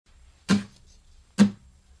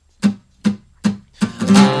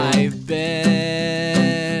I've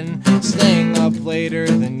been staying up later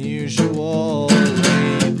than usual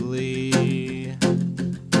lately,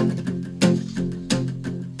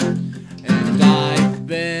 and I've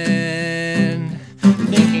been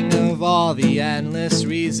thinking of all the endless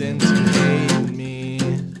reasons you hate me.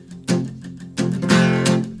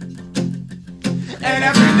 And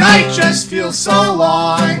every night just feels so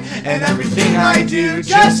long, and everything I do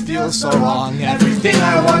just feels so wrong. Everything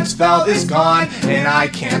I once felt is gone, and I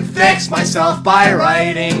can't fix myself by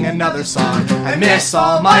writing another song. I miss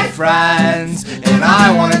all my friends, and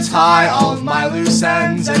I want to tie all of my loose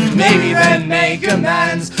ends, and maybe then make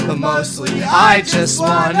amends, but mostly I just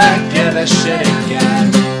want to give a shit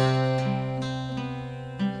again.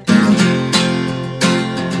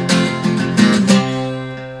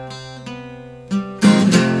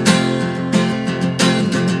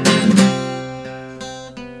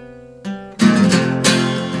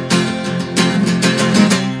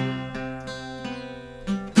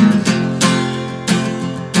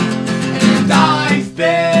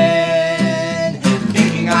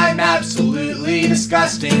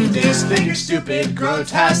 Disgusting, disfigured, stupid,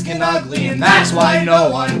 grotesque, and ugly, and that's why no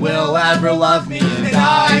one will ever love me. And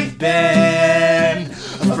I've been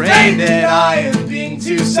afraid that I am being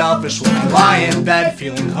too selfish when I lie in bed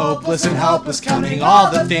feeling hopeless and helpless, counting all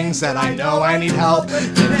the things that I know I need help.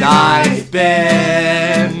 And I've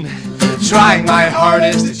been trying my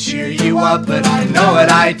hardest to cheer you up, but I know what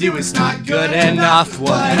I do is not good enough.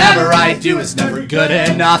 Whatever I do is never good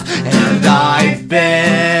enough. And I've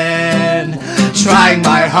been trying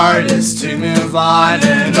my hardest to move on,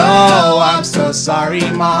 and oh, I'm so sorry,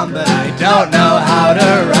 Mom, but I don't know how to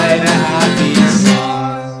write a happy song.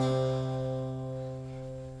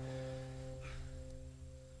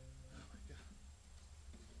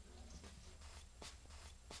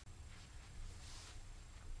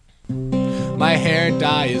 My hair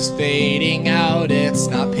dye is fading out, it's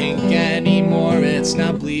not pink anymore, it's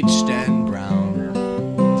now bleached and brown.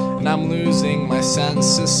 And I'm losing my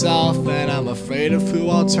sense of self, and I'm afraid of who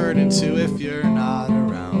I'll turn into if you're not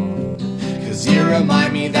around. Cause you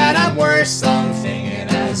remind me that I'm worth something,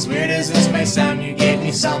 and as weird as this may sound, you gave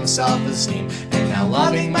me some self-esteem. And now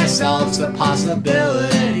loving myself's a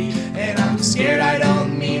possibility, and I'm scared I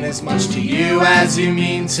don't mean as much to you as you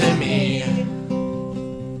mean to me.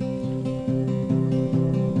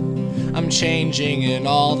 I'm changing in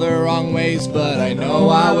all the wrong ways, but I know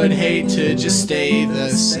I would hate to just stay the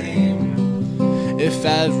same. If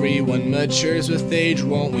everyone matures with age,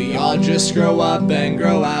 won't we all just grow up and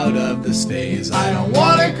grow out of this phase? I don't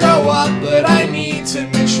want to grow up, but I need to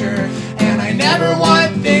mature, and I never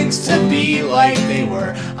want things to be like they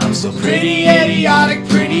were. I'm still pretty idiotic,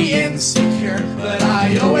 pretty insecure, but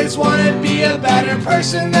I always want to be a better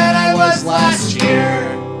person than I was last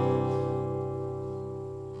year.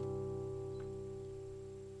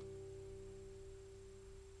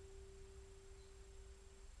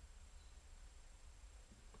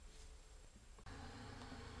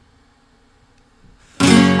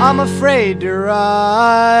 I'm afraid to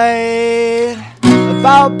write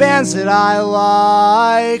about bands that I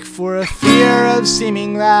like, for a fear of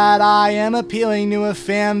seeming that I am appealing to a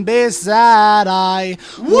fan base that I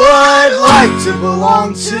would like to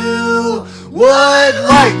belong to, would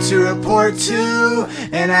like to report to,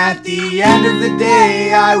 and at the end of the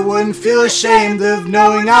day I wouldn't feel ashamed of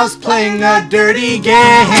knowing I was playing a dirty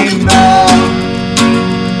game. No,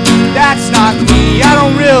 that's not me, I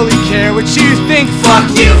don't really care what you think. Fuck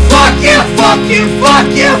you, fuck you, fuck you, fuck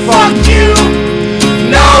you, fuck you.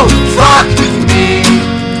 No, fuck me.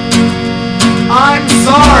 I'm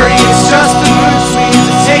sorry, it's just the mood swings.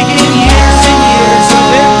 It's taken years and years of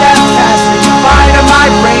in-depth testing to find out my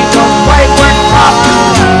brain don't quite work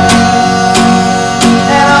properly.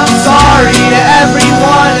 And I'm sorry to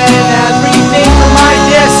everyone and everything for my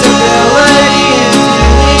disability and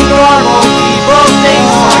doing normal people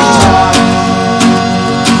things like talk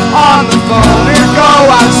on the phone or go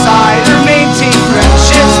outside or maintain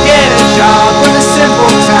friendships, get a job with a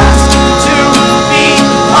simple task to be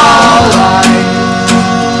alive.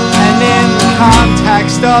 And in the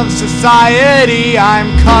context of society,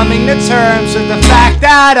 I'm coming to terms with the fact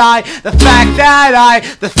that I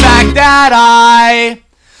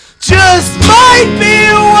just might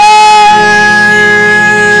be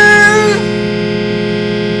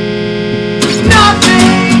worth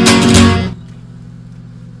nothing.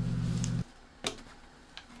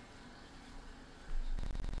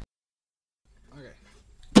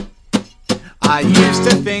 I used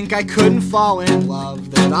to think I couldn't fall in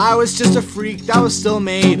love, that I was just a freak that was still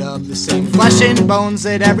made of the same flesh and bones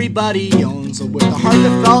that everybody owns, with a heart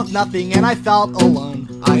that felt nothing and I felt alone.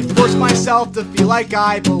 I forced myself to feel like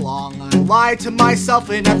I belong. I lied to myself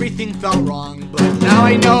and everything felt wrong. But now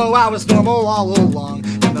I know I was normal all along,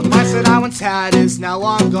 and the mindset I once had is now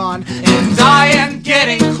long gone. And I am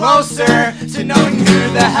getting closer to knowing who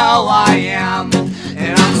the hell I am.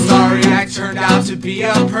 And I'm sorry I turned out to be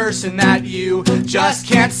a person that you just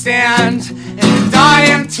can't stand. And I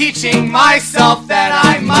am teaching myself that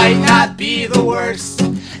I might not be the worst.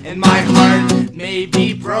 And my heart may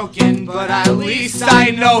be broken, but at least I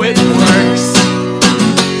know it works.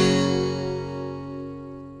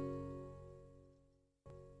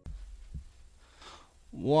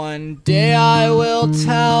 One day I will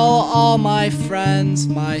tell all my friends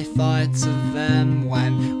my thoughts of them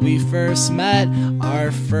when we first met.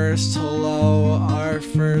 Our first hello, our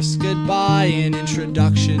first goodbye, an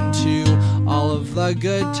introduction to all of the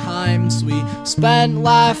good times we spent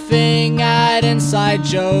laughing at inside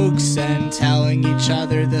jokes and telling each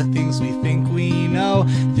other the things we think we know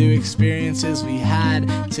through experiences we had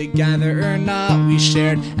together or not. We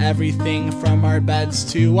shared everything from our beds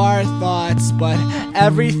to our thoughts, but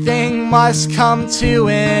everything must come to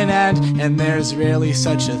an end, and there's really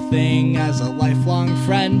such a thing as a lifelong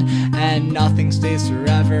friend. And nothing stays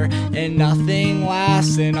forever, and nothing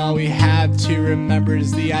lasts, and all we have to remember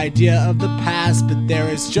is the idea of the past. But there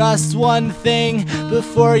is just one thing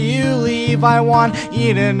before you leave. I want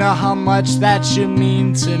you to know how much that you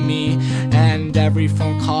mean to me, and every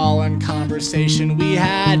phone call and conversation we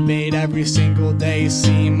had made every single day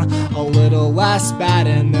seem a little less bad.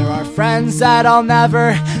 And there are friends that I'll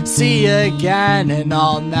never see again, and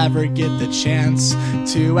I'll never get the chance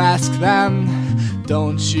to ask them,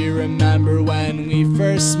 don't you remember when we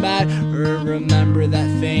first met? Or remember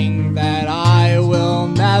that thing that I will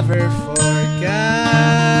never forget?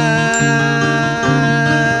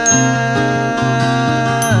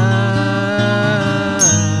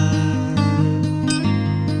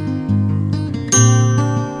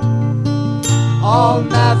 I'll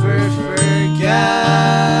never forget.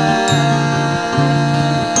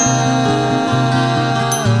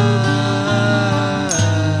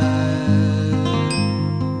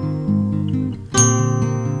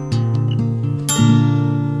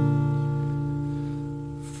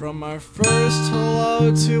 From our first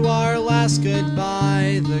hello to our last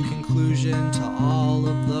goodbye, the conclusion to all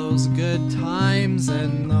of those good times.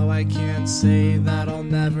 And though I can't say that I'll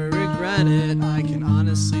never regret it, I can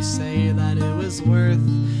honestly say that it was worth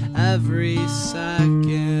every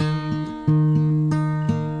second.